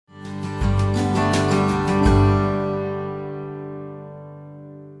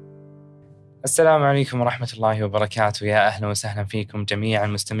السلام عليكم ورحمة الله وبركاته، يا أهلا وسهلا فيكم جميعا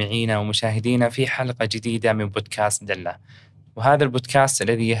مستمعينا ومشاهدينا في حلقة جديدة من بودكاست دلة. وهذا البودكاست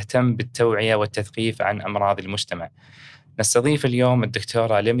الذي يهتم بالتوعية والتثقيف عن أمراض المجتمع. نستضيف اليوم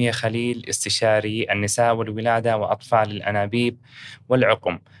الدكتورة لميا خليل، استشاري النساء والولادة وأطفال الأنابيب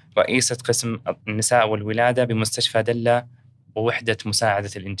والعقم، رئيسة قسم النساء والولادة بمستشفى دلة ووحدة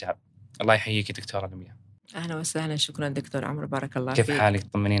مساعدة الإنجاب. الله يحييك دكتورة لميا. أهلا وسهلا، شكرا دكتور عمرو، بارك الله كيف فيك. حالك؟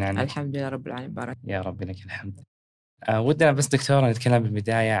 طمنين عنك. الحمد لله رب العالمين، بارك. يا رب لك الحمد. ودنا بس دكتورة نتكلم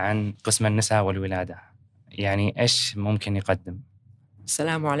بالبداية عن قسم النساء والولادة، يعني إيش ممكن يقدم؟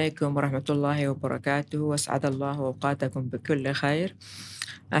 السلام عليكم ورحمة الله وبركاته، وأسعد الله أوقاتكم بكل خير.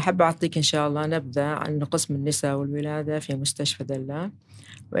 أحب أعطيك إن شاء الله نبذة عن قسم النساء والولادة في مستشفى دلة،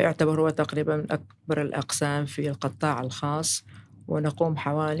 ويعتبر هو تقريبا من أكبر الأقسام في القطاع الخاص، ونقوم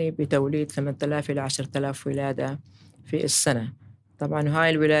حوالي بتوليد 8000 إلى 10000 ولادة في السنة. طبعا هاي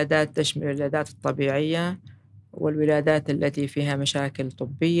الولادات تشمل الولادات الطبيعية والولادات التي فيها مشاكل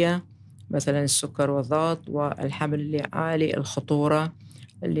طبية، مثلا السكر والضغط، والحمل اللي عالي الخطورة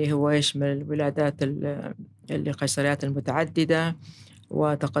اللي هو يشمل الولادات اللي قيصريات المتعددة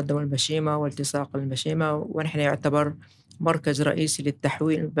وتقدم المشيمة والتصاق المشيمة. ونحن يعتبر مركز رئيسي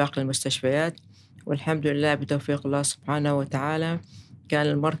للتحويل من باقي المستشفيات، والحمد لله بتوفيق الله سبحانه وتعالى كان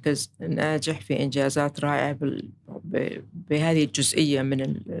المركز ناجح في إنجازات رائعة بهذه الجزئية من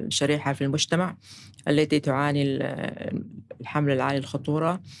الشريحة في المجتمع التي تعاني الحمل العالي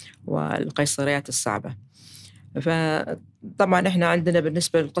الخطورة والقيصريات الصعبة. فطبعا احنا عندنا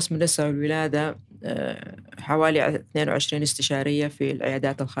بالنسبة للقسم النساء والولادة حوالي 22 استشارية في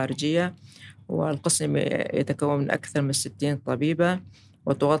العيادات الخارجية، والقسم يتكون من أكثر من 60 طبيبة،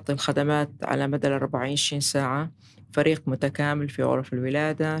 وتغطي الخدمات على مدى 24 ساعة، فريق متكامل في غرف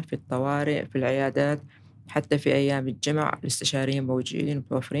الولادة، في الطوارئ، في العيادات، حتى في أيام الجمع الاستشاريين موجودين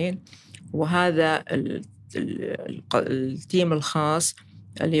متوفرين. وهذا التيم الخاص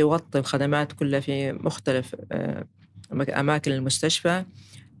اللي يغطي الخدمات كلها في مختلف أماكن المستشفى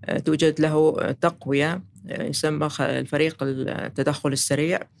توجد له تقوية يسمى الفريق التدخل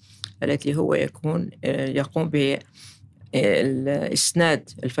السريع، التي هو يقوم بإسناد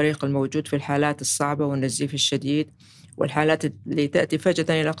الفريق الموجود في الحالات الصعبة والنزيف الشديد والحالات اللي تأتي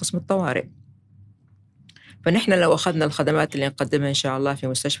فجأة إلى قسم الطوارئ. فنحن لو أخذنا الخدمات اللي نقدمها إن شاء الله في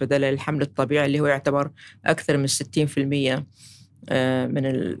مستشفى دلة للحمل الطبيعي، اللي هو يعتبر أكثر من 60% من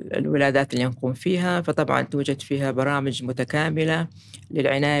الولادات اللي نقوم فيها، فطبعا توجد فيها برامج متكاملة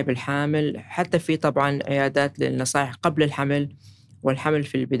للعناية بالحامل، حتى في طبعا عيادات للنصائح قبل الحمل والحمل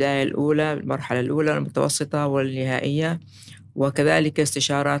في البداية الأولى، المرحلة الأولى والمتوسطة والنهائية، وكذلك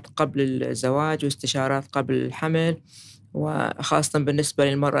استشارات قبل الزواج واستشارات قبل الحمل، وخاصة بالنسبة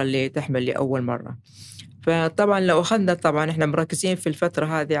للمرأة اللي تحمل لأول مرة. فطبعا لو أخذنا، طبعا إحنا مركزين في الفترة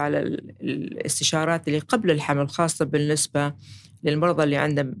هذه على الاستشارات اللي قبل الحمل، خاصة بالنسبة للمرضى اللي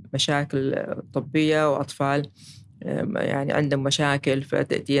عندهم مشاكل طبية وأطفال يعني عندهم مشاكل،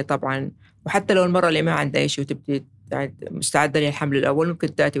 فتأتي طبعا. وحتى لو المرأة اللي ما عندها أي شيء وتبدي مستعدة للحمل الأول،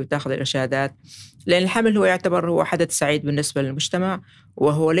 ممكن تأتي وتأخذ الإرشادات، لأن الحمل هو يعتبر هو حدث سعيد بالنسبة للمجتمع،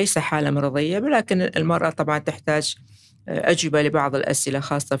 وهو ليس حالة مرضية، ولكن المرأة طبعا تحتاج أجوبة لبعض الأسئلة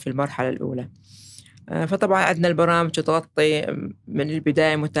خاصة في المرحلة الأولى. فطبعا عندنا البرامج تغطي من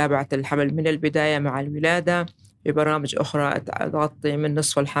البداية متابعة الحمل من البداية مع الولادة، في برامج أخرى تغطي من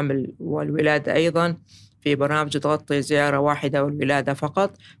نصف الحمل والولادة، أيضا في برامج تغطي زيارة واحدة والولادة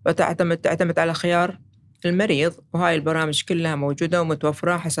فقط، تعتمد على خيار المريض، وهاي البرامج كلها موجودة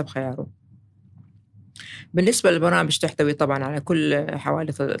ومتوفرة حسب خياره. بالنسبة للبرامج تحتوي طبعا على كل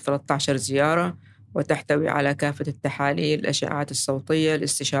حوالي 13 زيارة، وتحتوي على كافة التحاليل، الأشعاعات الصوتية،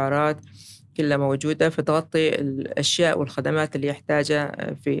 الاستشارات، كلها موجودة، فتغطي الأشياء والخدمات اللي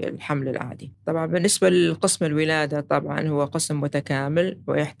يحتاجها في الحمل العادي. طبعا بالنسبة لقسم الولادة، طبعا هو قسم متكامل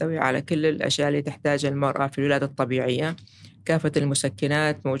ويحتوي على كل الأشياء اللي تحتاجها المرأة في الولادة الطبيعية، كافة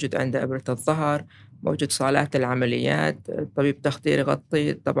المسكنات موجود عند إبرة الظهر، موجود صالات العمليات، طبيب تخدير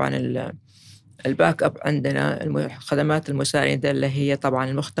يغطي طبعا الباك أب، عندنا الخدمات المساندة اللي هي طبعا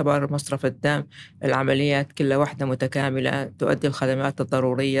المختبر، مصرف الدم، العمليات، كل واحدة متكاملة تؤدي الخدمات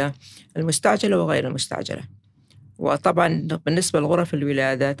الضرورية المستعجلة وغير المستعجلة. وطبعا بالنسبة لغرف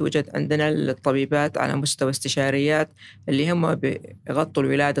الولادة توجد عندنا الطبيبات على مستوى استشاريات اللي هم بيغطوا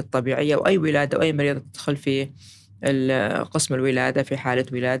الولادة الطبيعية وأي ولادة وأي مريضة تدخل في قسم الولادة في حالة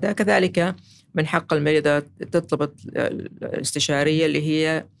ولادة. كذلك من حق المريضة تطلب الاستشارية اللي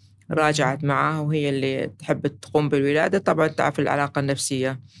هي راجعت معها وهي اللي تحب تقوم بالولادة، طبعا تعرف العلاقة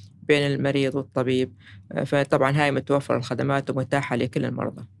النفسية بين المريض والطبيب، فطبعا هاي متوفر الخدمات ومتاحة لكل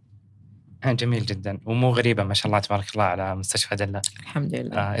المرضى. جميل جدا، ومو غريبة ما شاء الله تبارك الله على مستشفى دلة. الحمد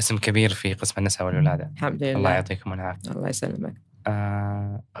لله. اسم كبير في قسم النساء والولادة. الحمد الله لله. يعطيكم العافية. الله يسلمك.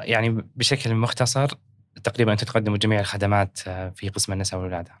 يعني بشكل مختصر تقريبا أنتم تقدموا جميع الخدمات في قسم النساء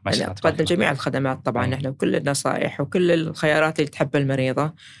والولادة، ما شاء الله تبارك نقدم الله. جميع الخدمات طبعا، أي. نحن كل النصائح وكل الخيارات اللي تحب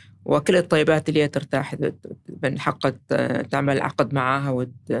المريضة، وكل الطيبات اللي هي ترتاح من حق تعمل عقد معها،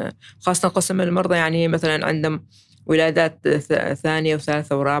 خاصة قسم المرضى يعني مثلا عندهم ولادات ثانية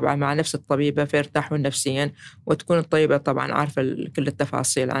وثالثة ورابعة مع نفس الطبيبة، فيرتاحون نفسيا، وتكون الطبيبة طبعا عارفة كل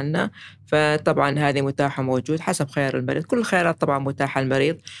التفاصيل عنه. فطبعا هذه متاحة موجود حسب خيار المريض، كل الخيارات طبعا متاحة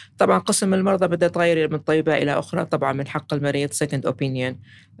للمريض. طبعا قسم المرضى بدأ يتغير من طبيبة إلى أخرى، طبعا من حق المريض second opinion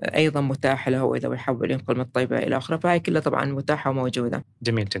أيضا متاح له إذا يحاول ينقل من طبيبة إلى أخرى، فهي كلها طبعا متاحة وموجودة.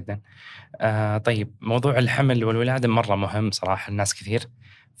 جميل جدا. طيب، موضوع الحمل والولادة مرة مهم صراحة الناس كثير،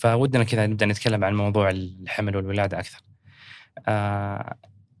 فودنا كذا نبدأ نتكلم عن موضوع الحمل والولادة أكثر.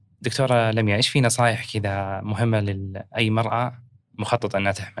 دكتورة لميا، إيش في نصائح كذا مهمة لأي مرأة مخططة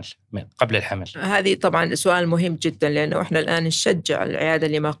أنها تحمل قبل الحمل؟ هذه طبعا سؤال مهم جدا، لأنه إحنا الآن نشجع العيادة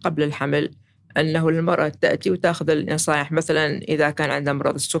لما قبل الحمل، أنه المرأة تأتي وتأخذ النصائح. مثلا إذا كان عندها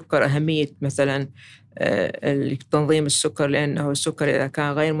مرض السكر، أهمية مثلا تنظيم السكر، لأنه السكر إذا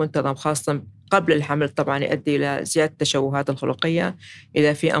كان غير منتظم خاصة قبل الحمل طبعا يؤدي إلى زيادة التشوهات الخلقية.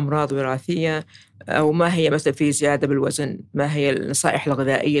 إذا في أمراض وراثية أو ما هي مثلا في زيادة بالوزن، ما هي النصائح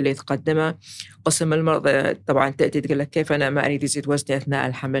الغذائية اللي تقدمها. قسم المرضى طبعا تأتي تقول لك كيف أنا ما أريد أزيد وزني أثناء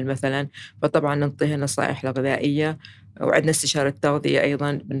الحمل مثلا، فطبعا نعطيها النصائح الغذائية. وعندنا استشارة تغذية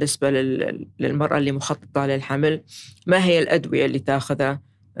أيضا بالنسبة للمرأة اللي مخططة للحمل، ما هي الأدوية اللي تأخذها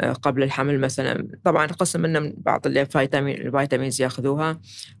قبل الحمل مثلا. طبعا قسم لنا من بعض الفيتامينز ياخذوها.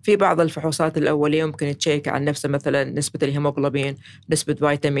 في بعض الفحوصات الأولية ممكن تشيك عن نفسه، مثلا نسبة الهيموغلوبين، نسبة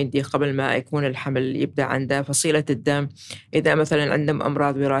فيتامين دي قبل ما يكون الحمل يبدأ عنده، فصيلة الدم، إذا مثلا عندهم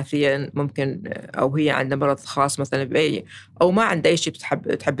أمراض وراثية ممكن، أو هي عندها مرض خاص مثلا بأي، أو ما عندها أي شيء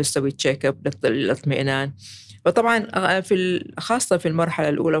تحب تسوي تشيك اب للاطمئنان. وطبعا خاصة في المرحلة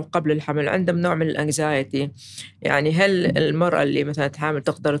الأولى وقبل الحمل عندهم نوع من الانكزايتي، يعني هل المرأة اللي مثلا تحامل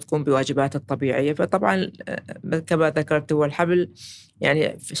تقدر تقوم بواجباتها الطبيعية؟ فطبعا كما ذكرت هو الحمل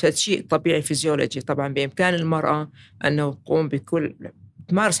يعني شيء طبيعي فيزيولوجي، طبعا بإمكان المرأة أنه تقوم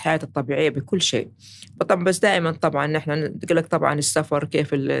تمارس حياتها الطبيعية بكل شيء. فطبعا بس دائما طبعا نحن نقول لك طبعا السفر، كيف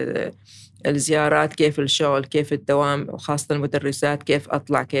الزيارات، كيف الشغل، كيف الدوام، وخاصة المدرسات، كيف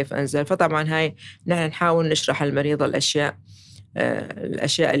أطلع كيف أنزل. فطبعا هاي نحن نحاول نشرح المريض الأشياء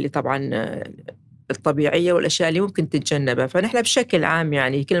اللي طبعا الطبيعية والأشياء اللي ممكن تتجنبها. فنحن بشكل عام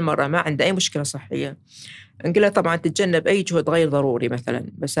يعني كل مرة ما عنده أي مشكلة صحية نقول لها طبعا تتجنب أي جهد غير ضروري، مثلا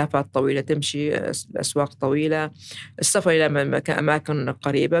مسافات طويلة تمشي، أسواق طويلة، السفر إلى أماكن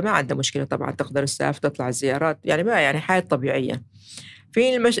قريبة، ما عنده مشكلة طبعا تقدر تسافر تطلع الزيارات، يعني ما يعني حياة طبيعية.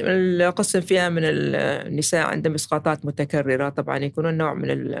 في القسم فيها من النساء عندهم إسقاطات متكررة، طبعا يكون نوع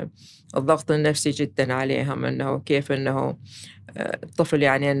من الضغط النفسي جدا عليهم، أنه كيف أنه الطفل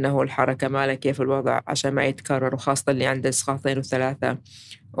يعني أنه الحركة ماله كيف الوضع عشان ما يتكرر، وخاصة اللي عنده إسقاطين وثلاثة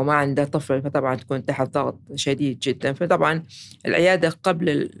وما عنده طفل، فطبعا تكون تحت ضغط شديد جدا. فطبعا العيادة قبل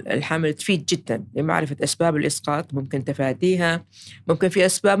الحمل تفيد جدا لمعرفة أسباب الإسقاط، ممكن تفاديها، ممكن في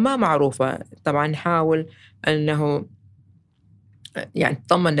أسباب ما معروفة، طبعا نحاول أنه يعني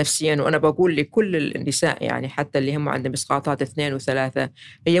تطمن نفسيا. وأنا بقول لكل النساء يعني حتى اللي هم عندهم إسقاطات 2 و3،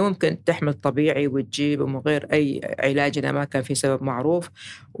 هي ممكن تحمل طبيعي وتجيب من غير أي علاج إذا ما كان في سبب معروف،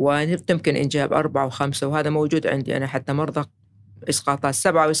 وتمكن إنجاب 4 و5، وهذا موجود عندي أنا حتى مرضى إسقاطات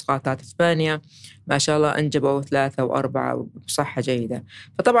 7 وإسقاطات 8 ما شاء الله أنجبوا 3 و4 بصحة جيدة.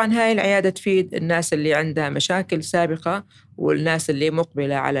 فطبعا هاي العيادة تفيد الناس اللي عندها مشاكل سابقة والناس اللي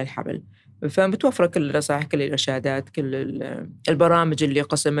مقبلة على الحمل، فمتوفرة كل النصائح، كل الإرشادات، كل البرامج اللي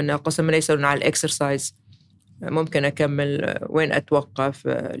قسم منها يسألون على الإكسرسايز، ممكن أكمل وين أتوقف،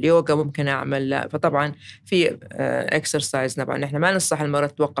 اليوغا ممكن أعمل لا. فطبعا في إكسرسايز، طبعا نحن ما ننصح المرأة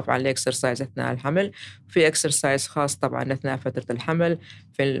توقف عن الإكسرسايز أثناء الحمل، في إكسرسايز خاص طبعا أثناء فترة الحمل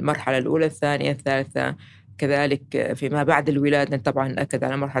في المرحلة الأولى الثانية الثالثة، كذلك فيما بعد الولادة طبعا نأكد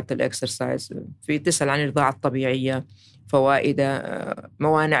على مرحلة الإكسرسايز. في تسأل عن الرضاعة الطبيعية، فوائدها،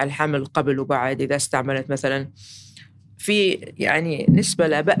 موانع الحمل قبل وبعد إذا استعملت مثلا، في يعني نسبة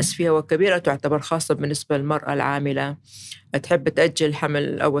لا بأس فيها وكبيرة تعتبر، خاصة بالنسبة للمرأة العاملة تحب تأجل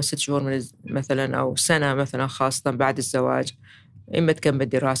الحمل أول 6 شهور من مثلا أو سنة مثلا، خاصة بعد الزواج، إما تكمل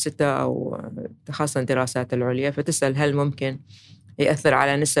دراستها أو خاصة الدراسات العليا، فتسأل هل ممكن يأثر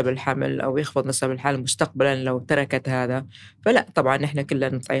على نسب الحمل أو يخفض نسب الحمل مستقبلا لو تركت هذا. فلا طبعا نحن كلنا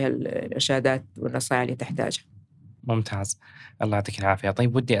نعطيها الإرشادات والنصائح اللي تحتاجها. ممتاز، الله يعطيك العافية.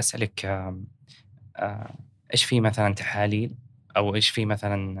 طيب ودي أسألك إيش في مثلا تحاليل أو إيش في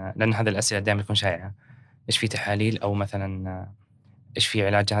مثلا، لأن هذه الأسئلة دائما تكون شائعة، إيش في تحاليل أو مثلا إيش في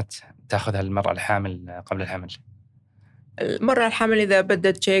علاجات تأخذها المرأة الحامل قبل الحمل؟ المرأة الحامل إذا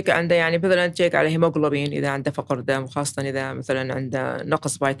بدها تشيك عندها يعني مثلا تشيك على هيموغلوبين إذا عندها فقر دم، خاصة إذا مثلا عندها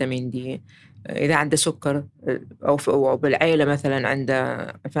نقص فيتامين دي، إذا عندها سكر، أو بالعيلة مثلا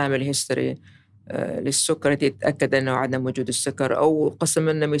عندها فاميلي هيستوري للسكر تتأكد أنه عدم وجود السكر، أو قسم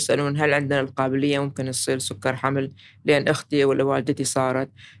منهم يسألون هل عندنا القابلية ممكن يصير سكر حمل لأن أختي ولا والدتي صارت.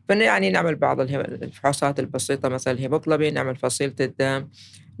 يعني نعمل بعض الفحوصات البسيطة مثل الهيموغلوبين، نعمل فصيلة الدم،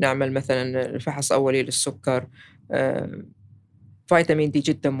 نعمل مثلا فحص أولي للسكر. آه، فيتامين دي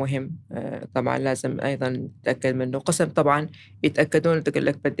جدا مهم، طبعا لازم أيضا نتأكد منه. قسم طبعا يتأكدون تقول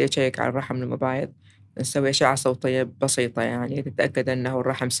لك بدي أشيك على الرحم المبايض، نسوي أشعة صوتية بسيطة يعني تتأكد أنه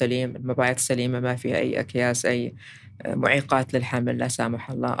الرحم سليم، المبايض سليمة، ما فيها أي أكياس، أي معيقات للحمل لا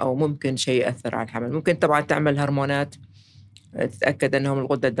سامح الله، أو ممكن شيء يأثر على الحمل. ممكن طبعا تعمل هرمونات، تتأكد أنهم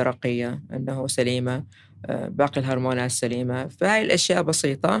الغدة الدرقية أنه سليمة، باقي الهرمونات سليمة. فهاي الأشياء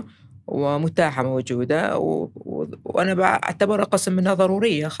بسيطة ومتاحة موجودة، وأنا بعتبرها قسم منها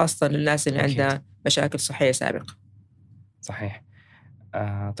ضرورية، خاصة للناس اللي أكيد. عندها مشاكل صحية سابقة. صحيح.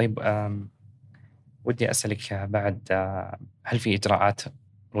 طيب، ودي أسألك بعد، هل في إجراءات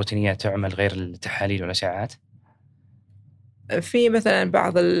روتينية تعمل غير التحاليل والأشعاعات؟ في مثلا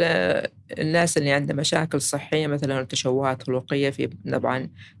بعض الناس اللي عندها مشاكل صحية مثلا تشوهات خلقية في طبعا،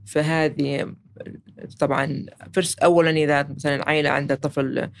 فهذه طبعا أولا إذا مثلا عائلة عندها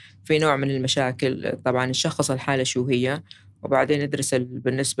طفل في نوع من المشاكل، طبعا نشخص الحالة شو هي، وبعدين ندرس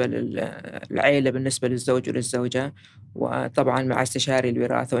بالنسبة للعائلة بالنسبة للزوج وللزوجة، وطبعا مع استشاري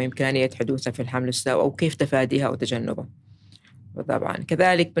الوراثة وإمكانية حدوثها في الحمل السابق أو كيف تفاديها أو تجنبها. وطبعا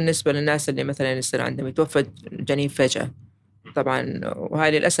كذلك بالنسبة للناس اللي مثلا يصير عندهم يتوفى الجنين فجأة، طبعا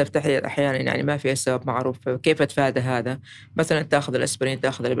وهاي للأسف تحدث أحيانا يعني ما فيها سبب معروف، فكيف أتفادى هذا؟ مثلا تأخذ الأسبرين،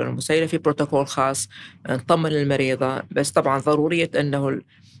 تأخذ الإبرة المسيلة في بروتوكول خاص، نطمن المريضة. بس طبعا ضرورية أنه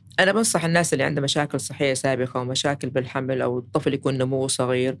أنا بنصح الناس اللي عندها مشاكل صحية سابقة ومشاكل بالحمل، أو الطفل يكون نموه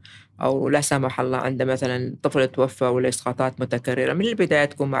صغير، أو لا سمح الله عنده مثلا طفل توفى ولا إسقاطات متكررة، من البداية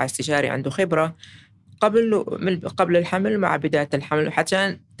تكون مع استشاري عنده خبرة قبل الحمل مع بداية الحمل،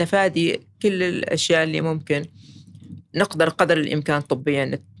 حتى تفادي كل الأشياء اللي ممكن نقدر قدر الإمكان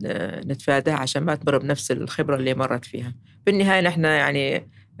طبيا نتفاداها عشان ما تمر بنفس الخبرة اللي مرت فيها. بالنهاية نحن يعني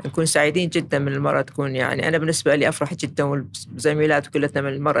نكون سعيدين جدا من المرأة تكون، يعني أنا بالنسبة لي أفرح جدا والزميلات كلها من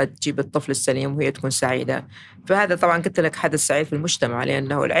المرأة تجيب الطفل السليم وهي تكون سعيدة. فهذا طبعا قلت لك حدث سعيد في المجتمع،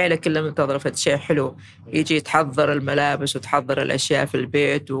 لأنه العائلة كلها منتظرة في شيء حلو، يجي تحضر الملابس وتحضر الأشياء في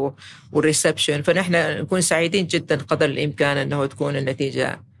البيت والريسبشن، فنحن نكون سعيدين جدا قدر الإمكان أنه تكون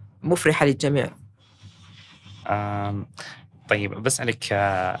النتيجة مفرحة للجميع. طيب بسألك،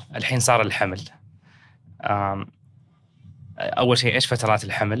 الحين صار الحمل، أول شيء إيش فترات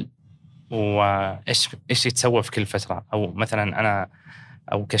الحمل، وإيش يتسوى في كل فترة، أو مثلا أنا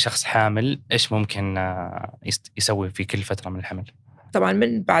أو كشخص حامل إيش ممكن يسوي في كل فترة من الحمل؟ طبعا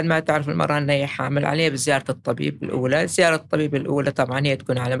من بعد ما تعرف المرأة أنها هي حامل، عليها بزيارة الطبيب الأولى. زيارة الطبيب الأولى طبعا هي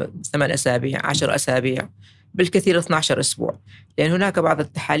تكون على 8 أسابيع 10 أسابيع، بالكثير 12 أسبوع، لأن هناك بعض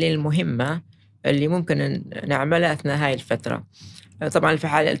التحاليل المهمة اللي ممكن نعملها أثناء هاي الفترة. طبعا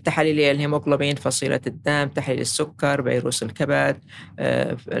التحاليل هي الهيموغلوبين، فصيلة الدم، تحليل السكر، فيروس الكبد،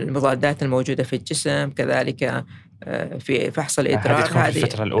 المضادات الموجودة في الجسم، كذلك في فحص هذه الإدرار. تكون في هذه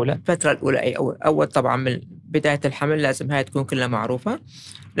الفترة الأولى؟ الفترة الأولى أي أول طبعا من بداية الحمل لازم هاي تكون كلها معروفة،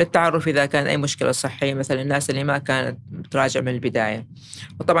 للتعرف إذا كان أي مشكلة صحية مثل الناس اللي ما كانت تراجع من البداية.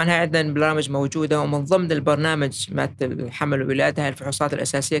 وطبعا هاي عندنا برامج موجودة، ومن ضمن البرنامج مات الحمل والولادة هاي الفحوصات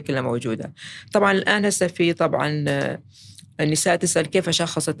الأساسية كلها موجودة. طبعا الآن هسه في طبعا النساء تسأل كيف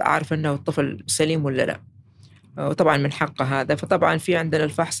أشخص أعرف أنه الطفل سليم ولا لا، وطبعا من حقها هذا. فطبعا في عندنا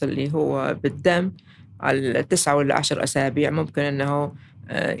الفحص اللي هو بالدم على 9 ولا 10 أسابيع، ممكن أنه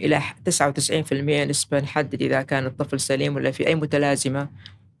إلى 99% نسبة نحدد إذا كان الطفل سليم ولا في أي متلازمة.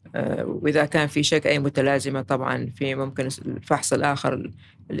 وإذا كان في شك أي متلازمة طبعا في ممكن الفحص الآخر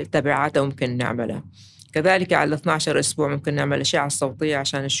التبعاته ممكن نعمله. كذلك على 12 أسبوع ممكن نعمل الأشعة الصوتية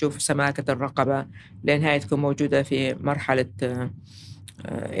عشان نشوف سماكة الرقبة، لأن هاي تكون موجودة في مرحلة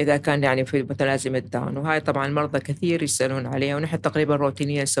إذا كان يعني في متلازمة داون، وهاي طبعا المرضى كثير يسألون عليها، ونحن تقريبا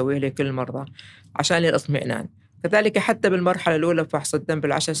روتينيا نسويه لكل المرضى عشان الاطمئنان. كذلك حتى بالمرحلة الأولى فحص الدم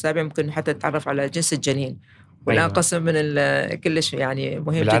بالعشر أسابيع ممكن حتى نتعرف على جنس الجنين، والآن أيوة. قسم من كلش يعني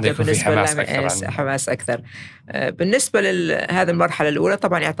مهم بالعادة جدا يكون في بالنسبة حماس لنا، أكثر حماس أكثر. بالنسبة لهذه المرحلة الأولى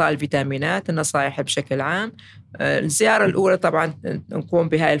طبعا إعطاء الفيتامينات، النصائح بشكل عام. الزيارة الأولى طبعا نقوم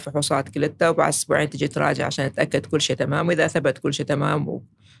بهاي الفحوصات كلها، وبعد أسبوعين تجي تراجع عشان تتأكد كل شيء تمام، وإذا ثبت كل شيء تمام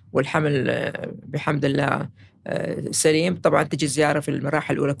والحمل بحمد الله سليم. طبعا تجي زيارة في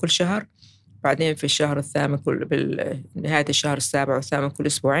المراحل الأولى كل شهر، بعدين في الشهر الثامن بنهاية الشهر السابع والثامن كل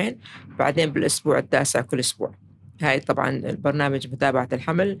أسبوعين، بعدين بالأسبوع التاسع كل أسبوع. هاي طبعا البرنامج متابعة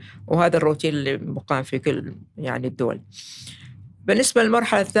الحمل، وهذا الروتين اللي مقام في كل يعني الدول. بالنسبة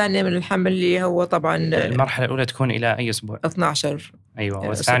للمرحلة الثانية من الحمل اللي هو طبعا المرحلة الأولى تكون إلى أي أسبوع؟ 12. أيوة.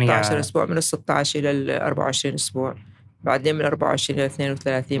 والثانية 16 أسبوع، من 16 إلى 24 أسبوع، بعدين من 24 إلى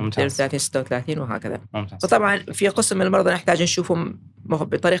 32، من 32 36 وهكذا. ممتاز. وطبعا في قسم من المرضى نحتاج نشوفهم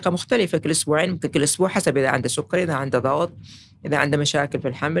بطريقة مختلفة كل أسبوعين، ممكن كل أسبوع حسب إذا عنده سكر، إذا عنده ضغط، إذا عنده مشاكل في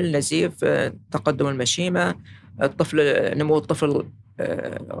الحمل، نزيف، تقدم المشيمة، الطفل نمو الطفل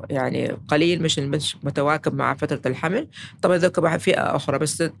يعني قليل مش متواكب مع فترة الحمل. طبعا ذكر فئة أخرى،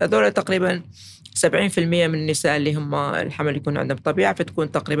 بس هذول تقريبا 70% من النساء اللي هم الحمل يكون عندهم طبيعة،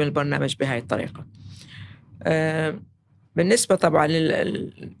 فتكون تقريبا البرنامج بهاي الطريقة. بالنسبة طبعا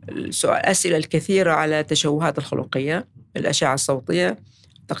للسؤال الأسئلة الكثيرة على التشوهات الخلقية، الأشعة الصوتية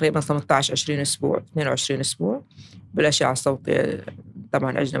تقريبا 18-20 أسبوع 22 أسبوع بالأشعة الصوتية.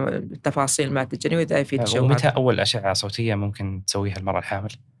 طبعا عندنا التفاصيل ما تجني وإذا في تشوهات. ومتى أول أشعة صوتية ممكن تسويها المرأة الحامل؟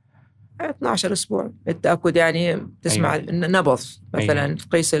 12 أسبوع التأكد، يعني تسمع نبض مثلا،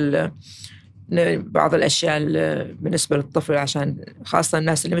 تقيس بعض الأشياء بالنسبة للطفل، عشان خاصة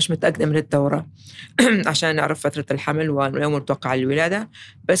الناس اللي مش متأكدة من الدورة عشان نعرف فترة الحمل واليوم المتوقع للولادة.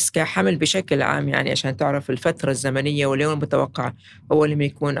 بس كحمل بشكل عام يعني عشان تعرف الفترة الزمنية واليوم المتوقع هو اللي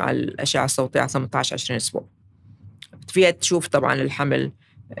يكون على الأشعة الصوتية 18-20 أسبوع. فيها تشوف طبعا الحمل،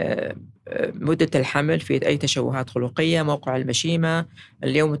 مدة الحمل، في أي تشوهات خلقية، موقع المشيمة،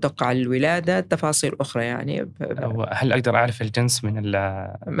 اليوم المتوقع للولادة، تفاصيل أخرى يعني. هل أقدر أعرف الجنس من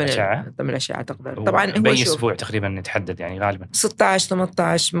الأشعة؟ من الأشعة تقدر طبعا. هو بأي أسبوع تقريبا نتحدد يعني غالبا؟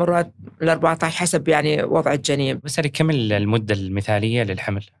 16-18 مرات ل14 حسب يعني وضع الجنين. بس هذه كم المدة المثالية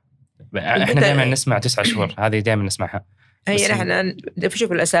للحمل؟ إحنا دائما نسمع 9 شهور، هذه دائما نسمعها. هي نحن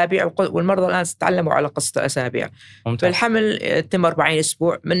نشوف الأسابيع، والمرضى الآن تعلموا على قصة الأسابيع. فالحمل يتم 40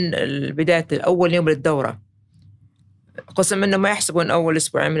 أسبوع من بداية أول يوم للدورة. قسم منه ما يحسبون أول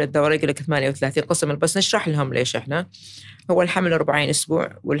أسبوعين من الدورة، يقول لك 38 قسم، بس نشرح لهم ليش إحنا. هو الحمل 40 أسبوع،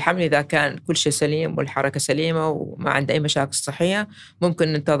 والحمل إذا كان كل شيء سليم والحركة سليمة وما عنده أي مشاكل صحية ممكن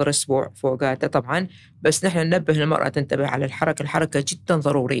ننتظر أسبوع فوقاته طبعا. بس نحن ننبه المرأة تنتبه على الحركة جدا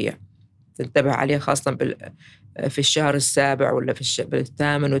ضرورية، تنتبه عليه خاصة في الشهر السابع ولا في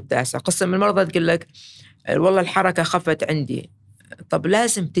الثامن والتاسع. قسم من المرضى تقول لك والله الحركة خفت عندي. طب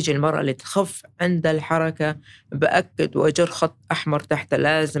لازم تجي المرأة اللي تخف عند الحركة بأكد وأجر خط أحمر تحت،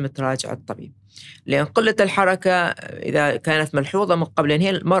 لازم تراجع الطبيب، لأن قلة الحركة إذا كانت ملحوظة من قبل هي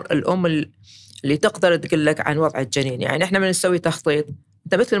الأم اللي تقدر تقول لك عن وضع الجنين. يعني إحنا من نسوي تخطيط،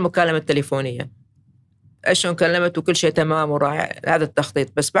 أنت مثل المكالمة التليفونية، أشون كلمت وكل شيء تمام ورائع، هذا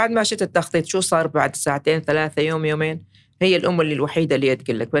التخطيط. بس بعد ما شفت التخطيط شو صار بعد 2-3 يوم يومين، هي الأم الوحيدة اللي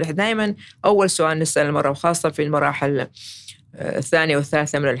تقول لك. فنحن دائما أول سؤال نسأل المرأة، وخاصة في المراحل الثانية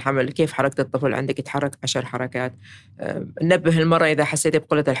والثالثة من الحمل، كيف حركة الطفل عندك؟ يتحرك 10 حركات. نبه المرأة إذا حسيت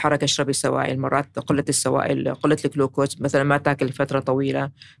بقلة الحركة اشربي سوائل. مرات قلة السوائل، قلة الجلوكوز مثلا، ما تاكل فترة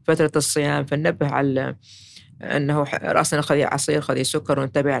طويلة، فترة الصيام، فنبه على أنه رأسنا خذي عصير، خذي سكر،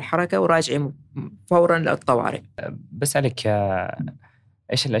 وانتبه على الحركة وراجعي فورا للطوارئ. بسألك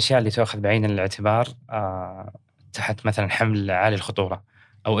إيش الأشياء اللي تأخذ بعين الاعتبار تحت مثلا حمل عالي الخطورة،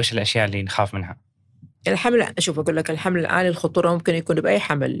 أو إيش الأشياء اللي نخاف منها؟ الحمل، أشوف أقول لك الحمل عالي الخطورة ممكن يكون بأي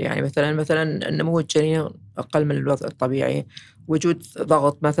حمل، يعني مثلا نمو الجنين أقل من الوضع الطبيعي، وجود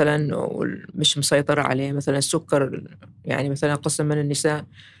ضغط مثلا ومش مسيطرة عليه، مثلا السكر. يعني مثلا قسم من النساء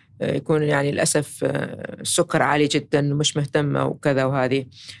يكون يعني للأسف السكر عالي جدا ومش مهتمة وكذا وهذه،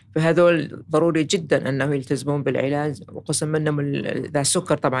 فهذول ضروري جدا أنه يلتزمون بالعلاج. وقسم منهم إذا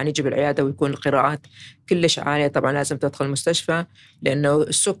السكر طبعا يجي بالعيادة ويكون القراءات كلش عالية، طبعا لازم تدخل المستشفى، لأنه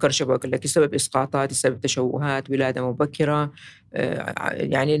السكر شو أقول لك يسبب إسقاطات، يسبب تشوهات، ولادة مبكرة.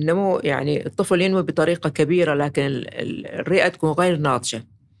 يعني النمو، يعني الطفل ينمو بطريقة كبيرة لكن الرئة تكون غير ناضجة.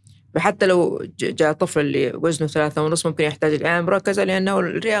 فحتى لو جاء طفل اللي وزنه 3.5 ممكن يحتاج العناية مركزة، لأنه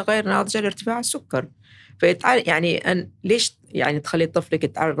الرئة غير ناضجة لارتفاع السكر. يعني ليش يعني تخلي طفلك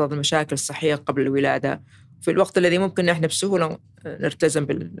يتعرض لمشاكل صحية قبل الولادة في الوقت الذي ممكن نحن بسهولة نلتزم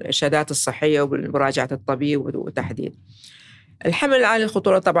بالإرشادات الصحية وبمراجعة الطبيب وتحديد. الحمل العالي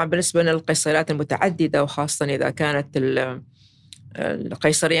الخطورة طبعا بالنسبة للقيصريات المتعددة، وخاصة إذا كانت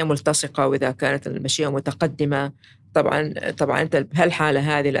القيصرية ملتصقة وإذا كانت المشيئة متقدمة. طبعا أنت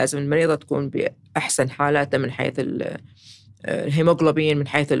بهالحالة هذه لازم المريضة تكون بأحسن حالاتها من حيث الهيموغلوبين، من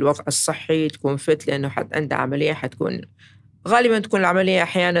حيث الوضع الصحي، تكون فت، لأنه حد عندها عملية حتكون غالبا تكون العملية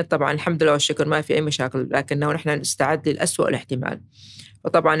أحيانا طبعا الحمد لله والشكر ما في أي مشاكل، لكنه نحن نستعد للأسوأ الاحتمال.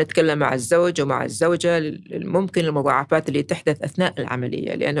 وطبعا نتكلم مع الزوج ومع الزوجة ممكن المضاعفات اللي تحدث أثناء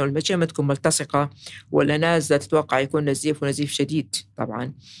العملية، لأنه المشيمة تكون ملتصقة ولا نازلة تتوقع يكون نزيف ونزيف شديد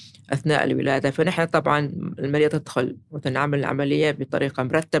طبعا أثناء الولادة. فنحن طبعا المريض تدخل وتنعمل العملية بطريقة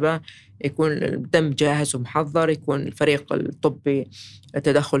مرتبة، يكون الدم جاهز ومحضر، يكون الفريق الطبي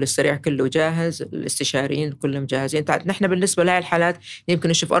التدخل السريع كله جاهز، الاستشاريين كلهم جاهزين. نحن بالنسبة لهذه الحالات يمكن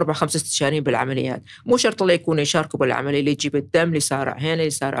نشوف 4-5 استشاريين بالعمليات، مو شرط الله يكونوا يشاركوا بالعملية، اللي يجيب الدم اللي يسارع هنا اللي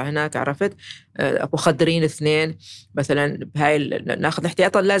يسارع هناك، عرفت؟ مخدرين 2 مثلا بهاي ناخذ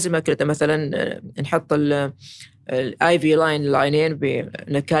احتياطا لازمة كده، مثلا نحط الاي في لاينين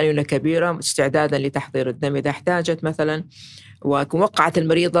بنكاليونة كبيرة استعدادا لتحضير الدم إذا احتاجت مثلا، ووقعت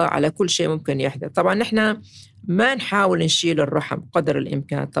المريضة على كل شيء ممكن يحدث. طبعا نحن ما نحاول نشيل الرحم قدر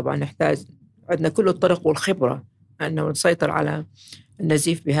الإمكان، طبعا نحتاج عندنا كل الطرق والخبرة أنه نسيطر على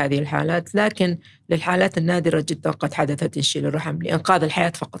النزيف بهذه الحالات، لكن للحالات النادرة جدا قد حدثت نشيل الرحم لإنقاذ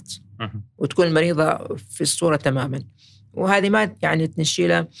الحياة فقط وتكون المريضة في الصورة تماما. وهذه ما يعني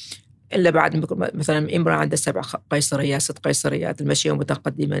نشيلها إلا بعد مثلا امرأة عندها 7 قيصريات 6 قيصريات، المشية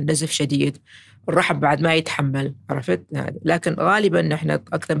متقدمة، النزف شديد، الرحم بعد ما يتحمل، عرفت؟ لكن غالبا نحن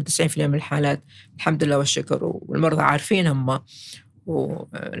أكثر من 90% من الحالات الحمد لله والشكر والمرضى عارفين هم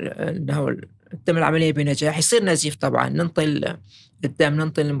أنه تم العملية بنجاح. يصير نزيف طبعا، ننطي الدم،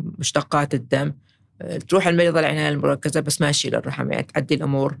 ننطي مشتقات الدم، تروح المريضة العناية المركزة، بس ما نشيل الرحم، يعني تعدي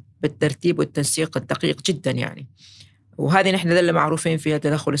الأمور بالترتيب والتنسيق الدقيق جدا يعني. وهذه نحن اللي معروفين فيها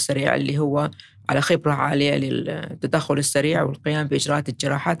التدخل السريع، اللي هو على خبرة عالية للتدخل السريع والقيام بإجراءات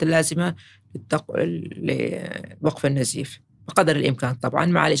الجراحات اللازمة لوقف النزيف بقدر الإمكان، طبعا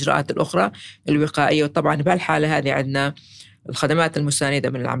مع الإجراءات الأخرى الوقائية. وطبعا بهالحالة هذه عندنا الخدمات المساندة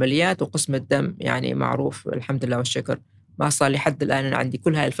من العمليات وقسم الدم، يعني معروف الحمد لله والشكر، ما صار لي حد الآن أنا عندي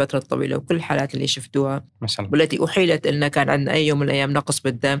كل هاي الفترة الطويلة وكل الحالات اللي شفتوها ما شاء الله والتي أحيلت إن كان عندنا أي يوم من الأيام نقص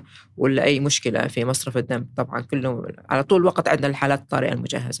بالدم ولا أي مشكلة في مصرف الدم، طبعا كله على طول الوقت عندنا الحالات الطارئة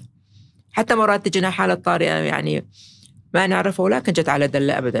المجهزة. حتى مرات تجينا حالة طارئة يعني ما نعرفها ولكن جت على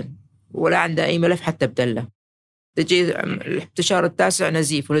دلة أبدا ولا عندها أي ملف حتى بدلة، تجي الاحتشار التاسع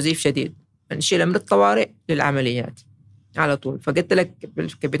نزيف ونزيف شديد، نشيلها من الطوارئ للعمليات على طول. فقلت لك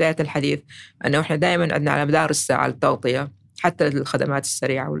كبداية الحديث أنه إحنا دائما عندنا على مدار الساعة التغطية حتى للخدمات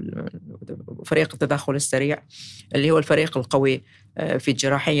السريعة وفريق التدخل السريع اللي هو الفريق القوي في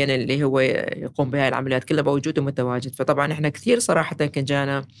جراحيا اللي هو يقوم بهاي العمليات كلها موجود ومتواجد. فطبعا إحنا كثير صراحة كان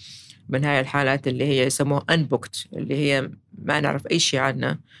جانا من هاي الحالات اللي هي يسموها unbooked، اللي هي ما نعرف أي شيء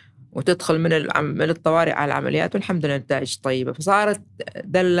عنها، وتدخل من الطوارئ على العمليات والحمد لله النتائج طيبة. فصارت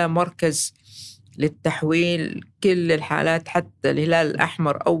دلة مركز للتحويل كل الحالات، حتى الهلال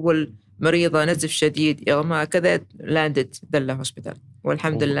الأحمر أول مريضة نزف شديد إغماء كذا لاندت دلة هوسبيتال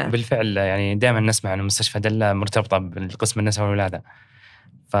والحمد لله. بالفعل يعني دائما نسمع أن مستشفى دلة مرتبطة بالقسم النساء والولادة،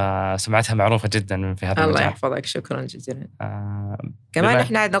 فسمعتها معروفة جدا في هذا المجال. الله يحفظك، شكرا جزيلا. كمان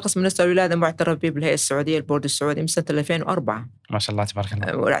احنا عندنا قسم النساء والولادة معترف به بالهيئة السعودية، البورد السعودي، من سنة 2004. ما شاء الله تبارك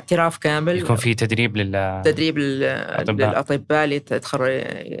الله. واعتراف كامل. يكون في تدريب للأطباء اللي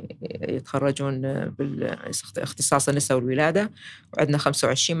يتخرجون بالاختصاص النساء والولادة، وعندنا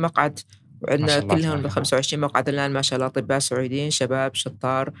 25 مقعد، وعندنا كلهم 25 مقعد الآن ما شاء الله أطباء سعوديين شباب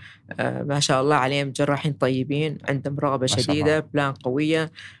شطار ما شاء الله عليهم، جراحين طيبين عندهم رغبة شديدة، بلان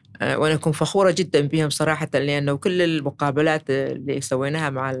قوية، وأنا أكون فخورة جدا بهم صراحة، لأنه كل المقابلات اللي سويناها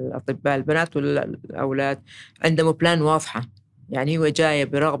مع الأطباء البنات والأولاد عندهم بلان واضحة، يعني هو جاية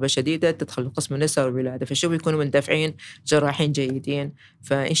برغبة شديدة تدخل قسم النساء والولادة، فشوف يكونوا مندفعين جراحين جيدين.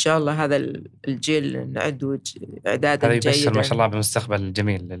 فإن شاء الله هذا الجيل نعده إعدادا جيدا، هذا يبشر ما شاء الله بمستقبل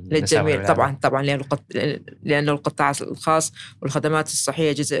جميل للنساء والولادة. طبعا لأنه القطاع الخاص والخدمات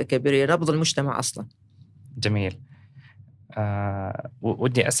الصحية جزء كبير نبض المجتمع أصلا. جميل.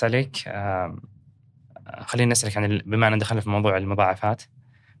 ودي أسألك، خلينا نسألك عن بما أن دخلنا في موضوع المضاعفات،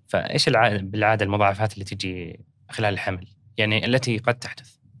 فإيش بالعادة المضاعفات اللي تجي خلال الحمل، يعني التي قد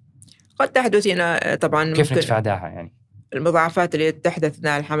تحدث هنا طبعا كيف نتفاداها؟ يعني المضاعفات اللي تحدث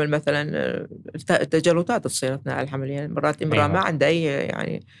أثناء الحمل مثلا التجلطات تصير أثناء الحمل، يعني مرات امرأة ما عندها أي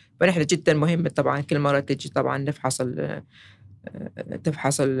يعني، فنحن جدا مهم طبعا كل مرة تجي طبعا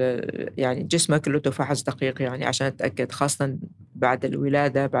تفحص يعني جسمك كله تفحص دقيق، يعني عشان نتأكد خاصة بعد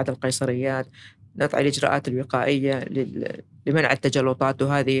الولادة بعد القيصريات نضع الإجراءات الوقائية لمنع التجلطات،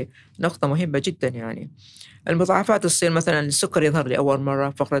 وهذه نقطة مهمة جدا. يعني المضاعفات تصير مثلا السكر يظهر لأول مرة،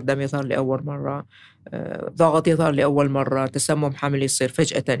 فقر الدم يظهر لأول مرة، ضغط يظهر لأول مرة، تسمم حمل يصير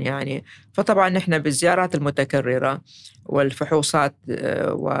فجأة يعني. فطبعا نحن بالزيارات المتكررة والفحوصات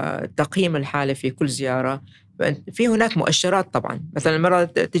وتقييم الحالة في كل زيارة في هناك مؤشرات. طبعا مثلا المرة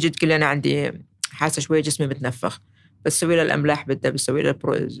تجي تقول أنا عندي حاسة شوية جسمي متنفخ، بتسوي لها الأملاح بالدم، بتسوي لها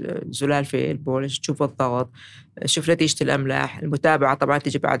زلال في البول، تشوف الضغط، شوف نتيجة الأملاح. المتابعة طبعا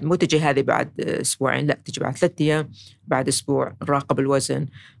تجي بعد، مو تجي هذه بعد أسبوعين، لا تجي بعد 3 أيام، بعد أسبوع نراقب الوزن،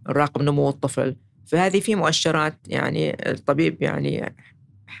 نراقب نمو الطفل. فهذه في مؤشرات يعني الطبيب يعني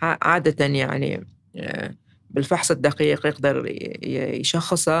عادة يعني بالفحص الدقيق يقدر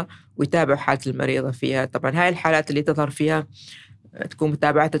يشخصها ويتابع حالة المريضة فيها. طبعا هاي الحالات اللي تظهر فيها تكون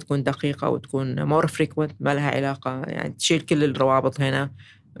متابعتها تكون دقيقة وتكون more frequent، ما لها علاقة يعني تشيل كل الروابط هنا،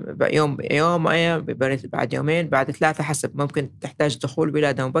 يوم بعد يومين، بعد 3، حسب، ممكن تحتاج دخول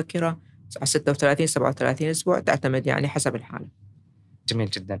ولادة مبكرة على 36 37 أسبوع، تعتمد يعني حسب الحالة. جميل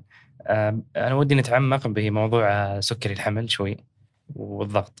جدا. أنا ودي نتعمق بموضوع سكري الحمل شوي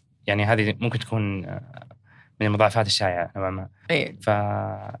والضغط، يعني هذه ممكن تكون من المضاعفات الشائعة نوعا ما. أي.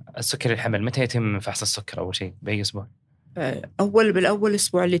 فالسكري الحمل متى يتم فحص السكر أول شيء؟ بأي أسبوع؟ بالأول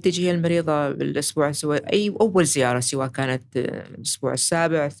أسبوع اللي تجي هي المريضة بالأسبوع، أي أول زيارة، سواء كانت الأسبوع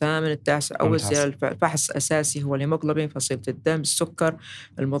 7 8 9، أول ممتاز. زيارة. الفحص أساسي هو الهيموغلوبين، فصيلة الدم، السكر،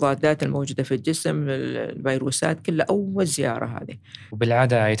 المضادات الموجودة في الجسم، الفيروسات، كلها أول زيارة هذه.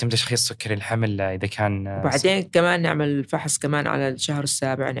 وبالعادة يتم تشخيص سكري الحمل إذا كان وبعدين كمان نعمل فحص كمان على الشهر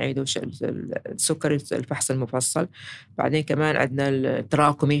السابع، نعيده السكري، الفحص المفصل. بعدين كمان عندنا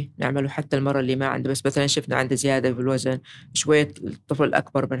التراكمي نعمله حتى المرة اللي ما عنده، بس مثلا شفنا عنده زيادة في الوزن شوية، الطفل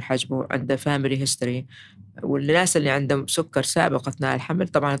أكبر من حجمه، عنده فاميلي هيستوري. والناس اللي عندهم سكر سابق أثناء الحمل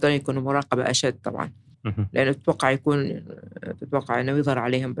طبعا هذول يكونوا مراقبة أشد طبعا، لأنه تتوقع أنه يظهر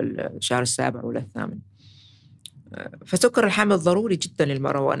عليهم بالشهر السابع ولا الثامن. فسكر الحمل ضروري جدا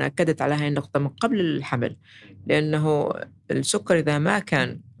للمرأة، وأنا أكدت على هاي النقطة من قبل الحمل، لأنه السكر إذا ما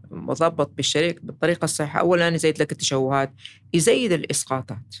كان مضبط بالطريقة الصحيحة، أولا يزيد لك التشوهات، يزيد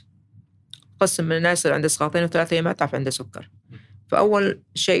الإسقاطات. قسم من الناس اللي عنده إسقاطين و3 أيام ما تعرف عنده سكر. فأول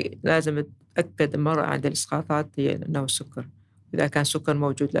شيء لازم تتأكد المرأة عند الإسقاطات هي أنه السكر، إذا كان سكر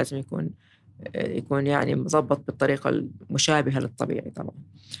موجود لازم يكون يعني مضبط بالطريقة المشابهة للطبيعي. طبعا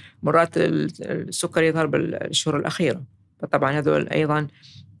مرات السكر يظهر بالشهور الأخيرة، فطبعا هذول أيضا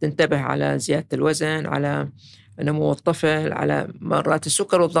تنتبه على زيادة الوزن، على نمو الطفل، على مرات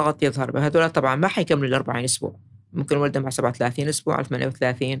السكر والضغط يظهر، هذول طبعا ما حيكملوا 40 أسبوع، ممكن الولدة مع 37 أسبوع على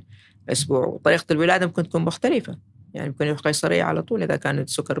 38 أسبوع. وطريقة الولادة ممكن تكون مختلفة، يعني ممكن يروح قيصرية على طول إذا كان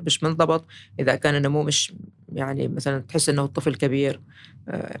السكر مش منضبط، إذا كان النمو مش يعني مثلا تحس أنه الطفل كبير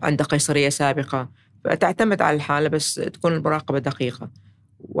عنده قيصرية سابقة، فتعتمد على الحالة، بس تكون المراقبة دقيقة.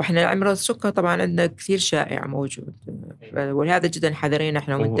 وإحنا أمراض السكر طبعا عندنا كثير شائع موجود، ولهذا جدا حذرين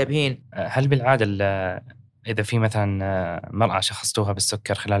إحنا ومنتبهين. هل بالعادة إذا في مثلا مرأة شخصتوها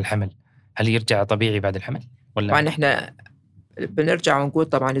بالسكر خلال الحمل، هل يرجع طبيعي بعد الحمل ولا؟ طبعا إحنا بنرجع ونقول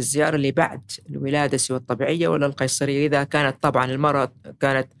طبعا الزيارة اللي بعد الولادة سواء الطبيعية ولا القيصرية، إذا كانت طبعا المرأة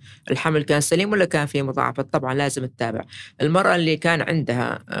كانت الحمل كان سليم ولا كان فيه مضاعفات، طبعا لازم تتابع. المرأة اللي كان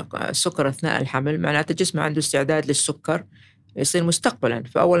عندها سكر أثناء الحمل معناته جسمها عنده استعداد للسكر يصير مستقبلا،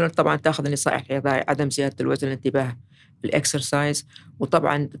 فأولا طبعا تأخذ النصائح الغذائية، عدم زيادة الوزن، الانتباه بالإكسرسايز،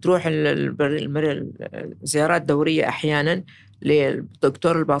 وطبعا تروح زيارات دورية أحيانا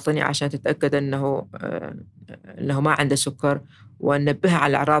للدكتور الباطني عشان تتأكد أنه ما عنده سكر، وننبهها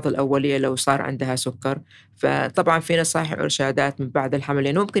على الأعراض الأولية لو صار عندها سكر. فطبعا في نصائح وإرشادات من بعد الحمل،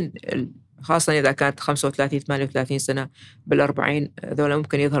 لأنه ممكن خاصة إذا كانت 35 38 سنة، بال40 ذولا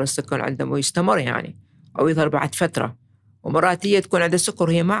ممكن يظهر السكر عندهم ويستمر يعني، أو يظهر بعد فترة. ومرات هي تكون عندها سكر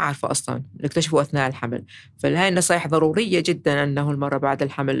وهي ما عارفة أصلا، نكتشفه أثناء الحمل. فهاي النصائح ضرورية جدا أنه المرة بعد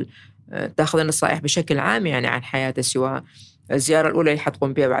الحمل تأخذ النصائح بشكل عام يعني عن حياتها، سواء الزيارة الأولى اللي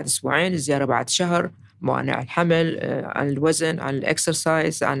حتقوم بها بعد أسبوعين، الزيارة بعد شهر، موانع الحمل، عن الوزن، عن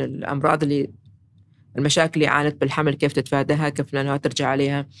الإكسرسايز، عن الأمراض المشاكل اللي عانت بالحمل كيف تتفاداها، كيف لأنها ترجع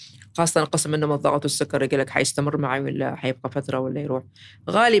عليها. خاصة القسم منهم الضغط والسكر، يقول لك حيستمر معي ولا حيبقى فترة ولا يروح.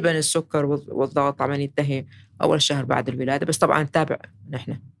 غالبا السكر والضغط طبعا ينتهي أول شهر بعد الولادة، بس طبعا نتابع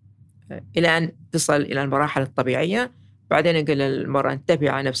نحن إلى أن تصل إلى المراحل الطبيعية. بعدين نقول للمرأة انتبهي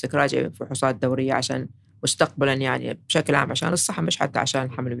على نفسك، راجعي فحوصات دورية عشان مستقبلا يعني بشكل عام عشان الصحة، مش حتى عشان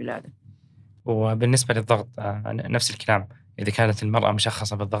الحمل والولادة. وبالنسبة للضغط نفس الكلام، إذا كانت المرأة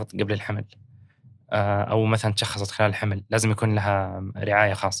مشخصة بالضغط قبل الحمل أو مثلا تشخصت خلال الحمل، لازم يكون لها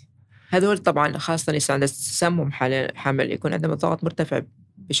رعاية خاصة. هذول طبعا خاصة إذا عندها تسمم حمل، يكون عندهم الضغط مرتفع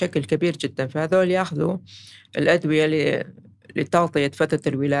بشكل كبير جدا، فهذول يأخذوا الأدوية لتغطية فترة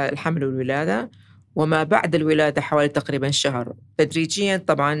الحمل والولادة وما بعد الولادة حوالي تقريبا شهر. تدريجيا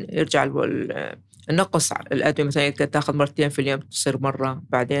طبعا يرجع نقص الأدوية، مثلا تأخذ مرتين في اليوم تصير مرة،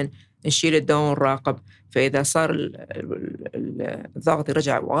 بعدين نشيل الدواء ونراقب. فإذا صار الضغط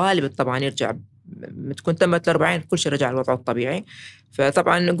يرجع، وغالبا طبعا يرجع تكون تمت 40 كل شيء رجع لوضعه الطبيعي.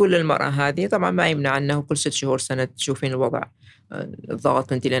 فطبعا نقول للمرأة هذه طبعا ما يمنع أنه كل 6 شهور سنة تشوفين الوضع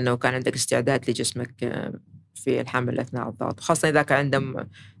الضغط أنت، لأنه كان عندك استعداد لجسمك في الحمل أثناء الضغط، خاصة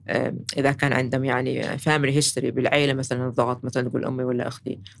إذا كان عندهم يعني فاميلي هيستوري بالعيلة، مثلا الضغط مثلا نقول أمي ولا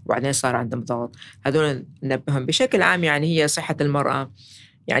أختي وبعدين صار عندهم ضغط، هذول ننبههم. بشكل عام يعني هي صحة المرأة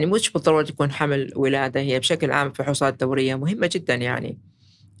يعني مش بالضرورة تكون حمل ولادة، هي بشكل عام فحوصات دورية مهمة جدا يعني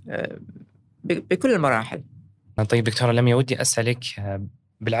بكل المراحل. طيب دكتورة لميا، ودي أسألك،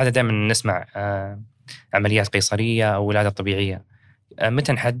 بالعادة دائما نسمع عمليات قيصرية أو ولادة طبيعية،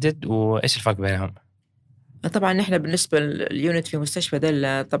 متى نحدد وإيش الفرق بينهم؟ طبعا نحن بالنسبة لليونت في مستشفى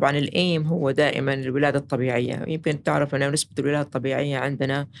دلة طبعا الإيم هو دائما الولادة الطبيعية. يمكن تعرف أن نسبة الولادة الطبيعية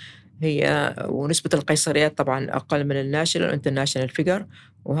عندنا هي، ونسبة القيصريات طبعا أقل من الناشونال والانترناشونال فيجر،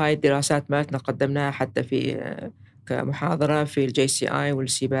 وهاي الدراسات مالتنا قدمناها حتى في كمحاضرة في الJCI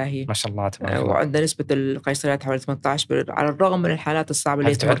والسباهي. ما شاء الله تبارك الله. وعندنا نسبة القيصريات حوالي 18 على الرغم من الحالات الصعبة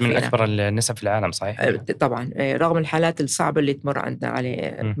اللي هذه تمر تعد من فينا. أكبر النسب في العالم صحيح؟ طبعا رغم الحالات الصعبة اللي تمر عندنا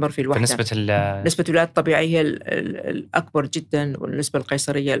عليه تمر في الوحدة. نسبة الولادة الطبيعية هي الأكبر جدا، والنسبة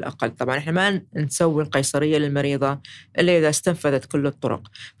القيصرية الأقل. طبعا إحنا ما نسوي القيصرية للمريضة إلا إذا استنفذت كل الطرق.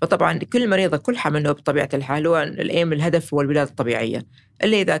 فطبعا كل مريضة كل حمل بطبيعة الحال هو الإيم الهدف هو الولادة الطبيعية،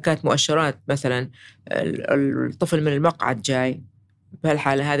 إلا إذا كانت مؤشرات مثلا الطفل من المقعد جاي،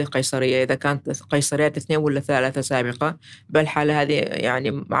 بهالحالة هذه قيصرية. إذا كانت قيصريات 2 ولا 3 سابقة، بهالحالة هذه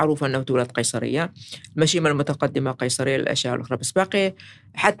يعني معروفة أنه تولد قيصرية. المشيمة المتقدمة قيصرية، الأشياء الأخرى. بس باقي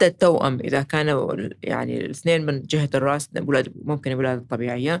حتى التوأم إذا كانوا يعني 2 من جهة الرأس ممكن ولادة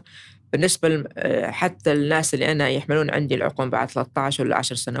طبيعية. بالنسبة حتى الناس اللي أنا يحملون عندي العقم بعد 13 ولا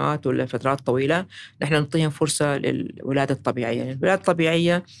 10 سنوات ولا فترات طويلة، نحن نعطيهم فرصة للولادة الطبيعية. يعني الولادة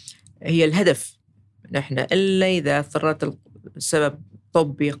الطبيعية هي الهدف نحن، إلا إذا اضطرت السبب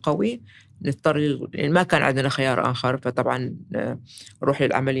طبي قوي نضطر، ما كان عندنا خيار آخر، فطبعا نروح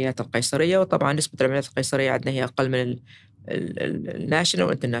للعمليات القيصرية. وطبعا نسبة العمليات القيصرية عندنا هي أقل من الناشونال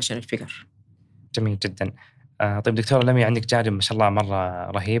والانترناشونال فيجر. جميل جدا. طيب دكتورة لميا، عندك جانب ما شاء الله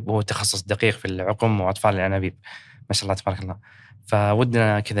مرة رهيب، وهو تخصص دقيق في العقم وأطفال الأنابيب، ما شاء الله تبارك الله،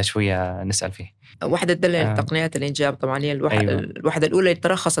 فودنا كذا شوية نسأل فيه. وحدة دلة تقنيات الإنجاب طبعا هي أيوة. الوحدة الأولى اللي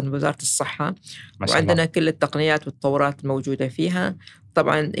ترخصت من وزارة الصحة، وعندنا كل التقنيات والتطورات الموجودة فيها.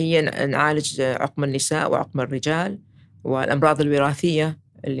 طبعا هي نعالج عقم النساء وعقم الرجال والأمراض الوراثية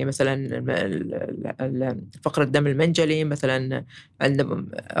اللي مثلا فقر الدم المنجلي مثلا، عندنا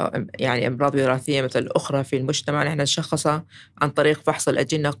يعني أمراض وراثية مثل أخرى في المجتمع نحن نشخصها عن طريق فحص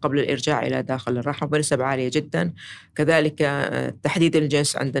الأجنة قبل الإرجاع إلى داخل الرحم بنسب عالية جدا. كذلك تحديد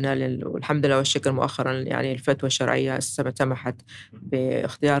الجنس عندنا والحمد لله والشكر مؤخرا يعني الفتوى الشرعية سمحت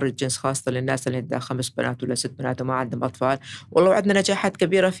باختيار الجنس خاصة للناس اللي عندها 5 بنات ولا 6 بنات وما عندهم أطفال، والله عندنا نجاحات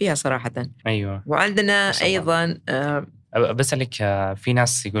كبيرة فيها صراحة. أيوة. وعندنا أيضا بسألك، في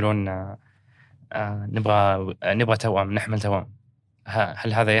ناس يقولون نبغى توأم، نحمل توأم،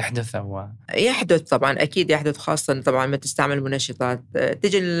 هل هذا يحدث أو؟ يحدث طبعا، أكيد يحدث، خاصة طبعا ما تستعمل منشطات.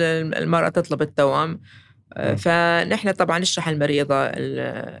 تجي المرأة تطلب التوأم، فنحن طبعا نشرح المريضة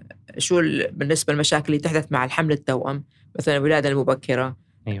شو بالنسبة للمشاكل اللي تحدث مع الحمل التوأم، مثلا الولادة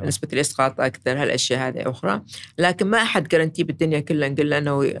المبكرة. أيوة. نسبة الإسقاط أكثر، هالأشياء هذه أخرى. لكن ما أحد جرانتي بالدنيا كلها نقول له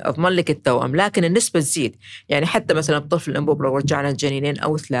أنه أضمن لك التوأم، لكن النسبة تزيد. يعني حتى مثلا بطفل الأنبوب لو رجعنا الجنينين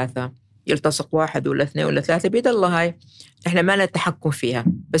أو 3 يلتصق 1 ولا 2 ولا 3 بيد الله، هاي إحنا ما لنا تحكم فيها،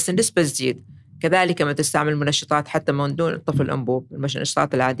 بس النسبة تزيد. كذلك ما تستعمل منشطات حتى من دون طفل الأنبوب،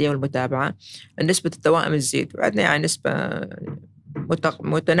 المنشطات العادية والمتابعة، نسبة التوائم تزيد. وعندنا يعني نسبة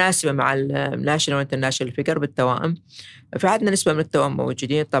متناسبة مع الناشونال والانترناشونال فيجر بالتوائم. فعندنا نسبة من التوأم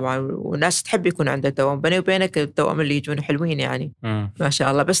موجودين طبعا، والناس تحب يكون عندها توأم. بيني وبينك التوأم اللي يجون حلوين يعني ما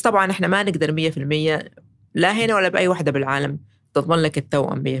شاء الله. بس طبعا احنا ما نقدر 100% لا هنا ولا بأي وحدة بالعالم تضمن لك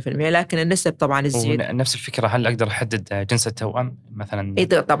التوأم 100%، لكن النسب طبعا تزيد. نفس الفكرة، هل أقدر أحدد جنس التوأم مثلا؟ إيه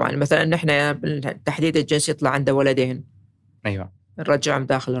طبعا، مثلا نحن تحديد الجنس يطلع عنده ولدين، أيوة، نرجعهم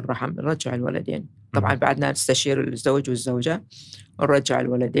داخل الرحم، نرجع الولدين. طبعا بعدنا نستشير الزوج والزوجة ونرجع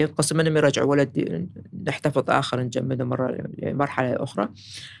الولدين، قسم منهم يرجع ولد نحتفظ آخر نجمده مرحلة أخرى.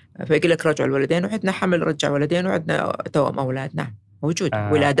 فيقول لك رجعوا الولدين، وعندنا حمل رجع ولدين، وعندنا توأم أولاد. نعم موجود.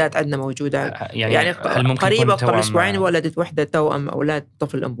 ولادات عندنا موجودة، يعني قريبة قبل أسبوعين ولدت وحدة توأم أولاد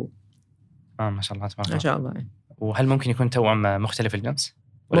طفل أنبوب. ما شاء الله تبارك الله. ما شاء الله. وهل ممكن يكون توأم مختلف الجنس؟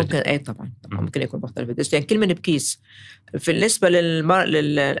 ممكن، أي طبعا ممكن يكون مختلف الجنس، يعني كل من بكيس. بالنسبة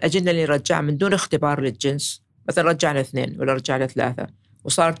للأجنة اللي رجع من دون اختبار للجنس، مثلا رجعنا 2 ولا رجعنا 3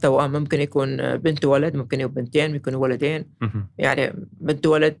 وصار توأم، ممكن يكون بنت ولد، ممكن يكون بنتين، ممكن ولدين. يعني بنت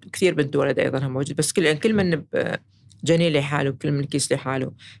ولد كثير، بنت ولد أيضا موجود. بس كل من جنين لحاله، كل من كيس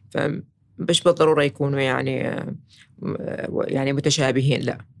لحاله، فما مش بالضرورة يكونوا يعني متشابهين،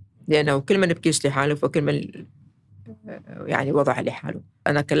 لا، لأنه كل من بكيس لحاله فكل من يعني وضع لحاله.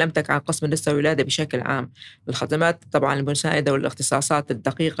 أنا كلمتك عن قسم النساء والولادة بشكل عام. الخدمات طبعا المساعدة والاختصاصات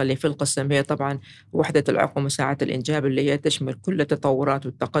الدقيقة اللي في القسم هي طبعا وحدة العقم ومساعدة الإنجاب، اللي هي تشمل كل التطورات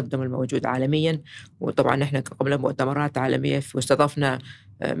والتقدم الموجود عالميا. وطبعا إحنا قبل مؤتمرات عالمية واستضفنا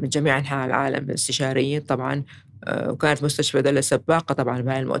من جميع أنحاء العالم استشاريين طبعا. وكانت مستشفى دلة سباقة طبعا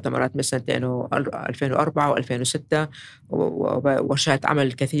بهاي المؤتمرات من سنتين 2004 و2006 وورشات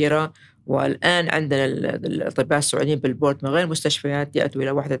عمل كثيرة. والآن عندنا الأطباء السعوديين بالبورد من غير مستشفيات يأتوا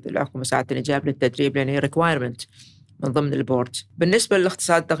إلى وحدة العقم ومساعدة الإنجاب للتدريب، لأن هي requirement من ضمن البورد. بالنسبة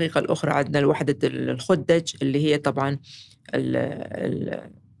للاختصاصات الدقيقة الأخرى عندنا وحدة الخدج، اللي هي طبعا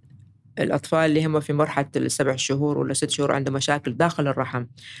الأطفال اللي هم في مرحلة 7 شهور ولا 6 شهور عندهم مشاكل داخل الرحم.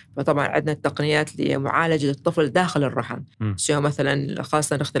 فطبعا عندنا التقنيات لمعالجة الطفل داخل الرحم، سواء مثلا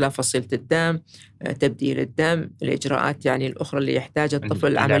خاصة اختلاف فصيلة الدم، تبديل الدم، الإجراءات يعني الأخرى اللي يحتاج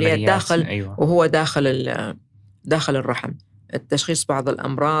الطفل عمليات داخل. أيوة. وهو داخل الرحم، التشخيص بعض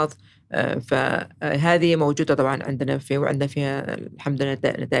الأمراض. فهذه موجودة طبعا عندنا وعندنا فيها الحمد لله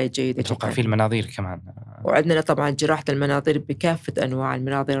نتائج جيدة أتوقع جدا. في المناظير كمان. وعندنا طبعا جراحة المناظير بكافة أنواع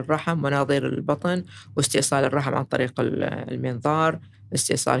المناظير، الرحم، مناظير البطن، واستئصال الرحم عن طريق المنظار،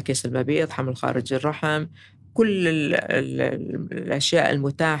 استئصال كيس المبيض، حمل خارج الرحم، كل الأشياء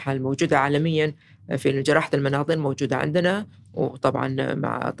المتاحة الموجودة عالميا في جراحة المناظير موجودة عندنا، وطبعا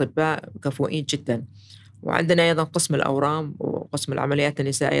مع أطباء كفؤين جدا. وعندنا أيضا قسم الأورام وقسم العمليات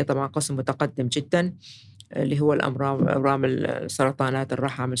النسائية، طبعا قسم متقدم جدا، اللي هو أورام السرطانات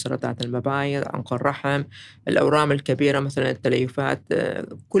الرحم، سرطانات المبايض، عنق الرحم، الأورام الكبيرة مثلا التليفات،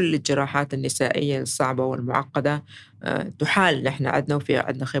 كل الجراحات النسائية الصعبة والمعقدة تحال. نحن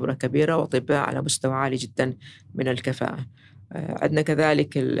عندنا خبرة كبيرة وأطباء على مستوى عالي جدا من الكفاءة. عندنا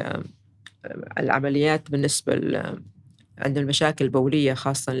كذلك العمليات بالنسبة عندنا المشاكل البولية،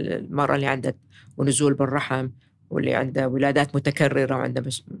 خاصة المرأة اللي عندها ونزول بالرحم واللي عنده ولادات متكررة وعنده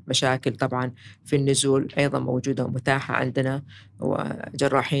مشاكل طبعا في النزول، أيضا موجودة ومتاحة عندنا،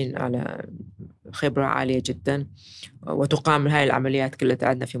 وجراحين على خبرة عالية جدا. وتقام هاي العمليات كلها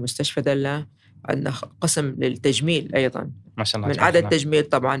عندنا في مستشفى دلة. عندنا قسم للتجميل أيضا، ما شاء الله، من عدد التجميل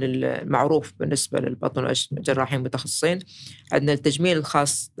طبعا المعروف بالنسبة للبطن جراحين متخصصين. عندنا التجميل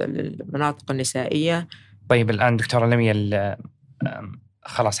الخاص للمناطق النسائية. طيب الآن دكتورة لميا،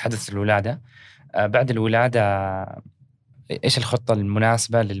 خلاص حدث الولادة، بعد الولادة إيش الخطة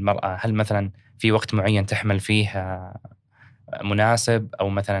المناسبة للمرأة؟ هل مثلا في وقت معين تحمل فيه مناسب، أو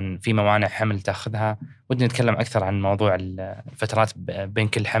مثلا في موانع حمل تأخذها؟ ودنا نتكلم أكثر عن موضوع الفترات بين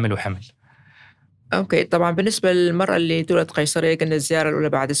كل حمل وحمل. أوكي، طبعا بالنسبة للمرأة اللي تولد قيصرية قلنا الزيارة الأولى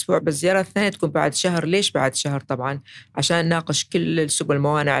بعد أسبوع، بس الزيارة الثانية تكون بعد شهر. ليش بعد شهر؟ طبعا عشان نناقش كل سبل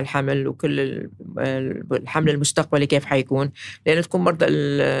موانع الحمل وكل الحمل المستقبلي كيف حيكون، لأن تكون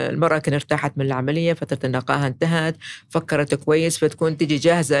المرأة كان ارتاحت من العملية، فترة النقاهة انتهت، فكرت كويس، فتكون تجي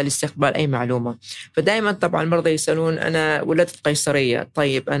جاهزة لاستقبال أي معلومة. فدائما طبعا المرضى يسألون أنا ولدت قيصرية،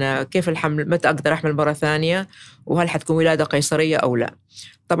 طيب أنا كيف الحمل؟ متى أقدر أحمل مرة ثانية؟ وهل حتكون ولادة قيصرية أو لا؟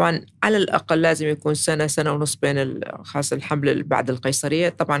 طبعا على الأقل لازم يكون سنة ونص بين خاصة الحمل بعد القيصرية،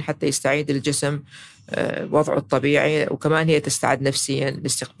 طبعا حتى يستعيد الجسم وضعه الطبيعي، وكمان هي تستعد نفسيا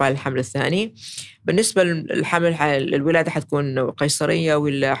لاستقبال الحمل الثاني. بالنسبة للحمل الولادة حتكون قيصرية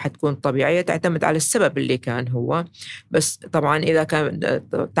ولا حتكون طبيعية تعتمد على السبب اللي كان هو. بس طبعا إذا كان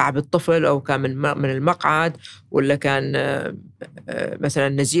تعب الطفل أو كان من المقعد، ولا كان مثلا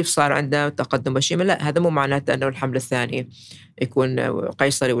نزيف صار عنده تقدم وشيمة، لا، هذا مو معناته أنه الحمل الثاني يكون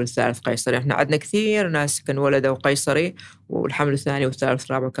قيصري والثالث قيصري. احنا عندنا كثير ناس كان ولدوا قيصري والحمل الثاني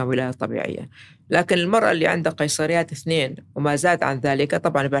والثالث والرابع كان ولادة طبيعية. لكن المرأة اللي عندها قيصريات 2 وما زاد عن ذلك،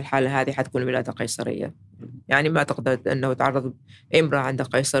 طبعا بالحالة هذه حتكون ولادة قيصرية. يعني ما تقدر أنه تعرض امرأة عندها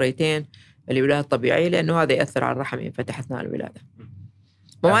قيصريتين لولادة طبيعية، لأنه هذا يأثر على الرحم ينفتح أثناء الولادة.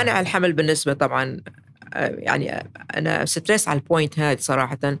 موانع الحمل بالنسبة طبعا يعني أنا ستريس على البوينت هذه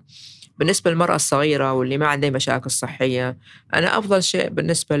صراحة. بالنسبة للمرأة الصغيرة واللي ما عندها مشاكل صحية، أنا أفضل شيء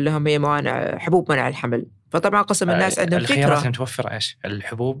بالنسبة لهم هي حبوب منع الحمل. فطبعا قسم الناس عندهم الخيارات فكرة. المتوفرة إيش؟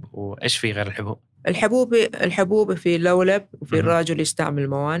 الحبوب، وإيش في غير الحبوب؟ الحبوب في اللولب، وفي الرجل يستعمل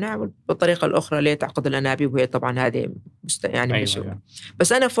الموانع، والطريقة الأخرى اللي تعقد الأنابيب، وهي طبعا هذه يعني أيوة.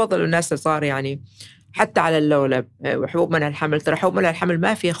 بس أنا أفضل الناس صار يعني حتى على اللولب وحبوب منع الحمل. ترى حبوب منع الحمل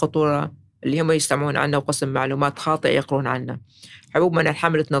ما فيها خطورة، اللي هم يستمعون عنه وقسم معلومات خاطئة يقرون عنه. حبوب منع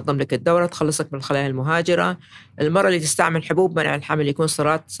الحمل تنظم لك الدورة، تخلصك من الخلايا المهاجرة. المرة اللي تستعمل حبوب منع الحمل يكون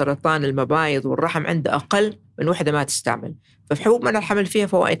سرطان المبايض والرحم عنده أقل من وحدة ما تستعمل. ففي حبوب منع الحمل فيها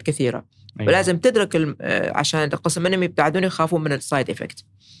فوائد كثيرة. أيوة. ولازم تدرك عشان القسم منهم يبتعدون يخافون من السايد إفكت.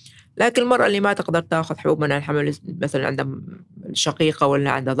 لكن المرأة اللي ما تقدر تاخذ حبوب منع الحمل، مثلا عندها شقيقة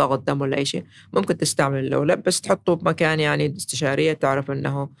ولا عندها ضغط دم ولا أي شيء، ممكن تستعمل اللولب، بس تحطه بمكان يعني استشارية تعرف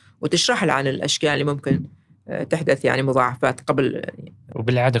أنه، وتشرح لها عن الأشياء اللي ممكن تحدث يعني مضاعفات قبل.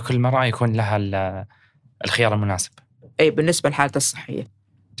 وبالعادة كل مرأة يكون لها الخيار المناسب. أي بالنسبة لحالتها الصحية.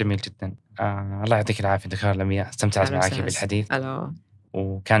 جميل جدا. الله يعطيك العافية دكتور لمياء، استمتعت أهلا معك وسهلا. بالحديث أهلا.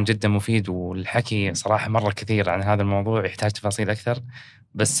 وكان جدا مفيد، والحكي صراحة مرة كثير عن هذا الموضوع يحتاج تفاصيل أكثر،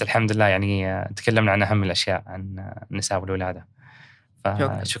 بس الحمد لله يعني تكلمنا عن أهم الأشياء عن النساء والولادة.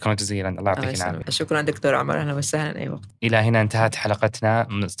 شكرا. فشكرا جزيلا، الله الله يعطيك يسلمك. العافية. شكرا دكتور عمر، أهلا وسهلا. أي وقت. إلى هنا انتهت حلقتنا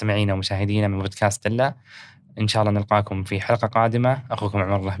مستمعينا ومشاهدينا من بودكاست دلة. إن شاء الله نلقاكم في حلقة قادمة. أخوكم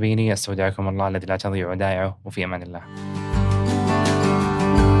عمر الرهبيني، أستودعكم الله الذي لا تضيع ودائعه، وفي أمان الله.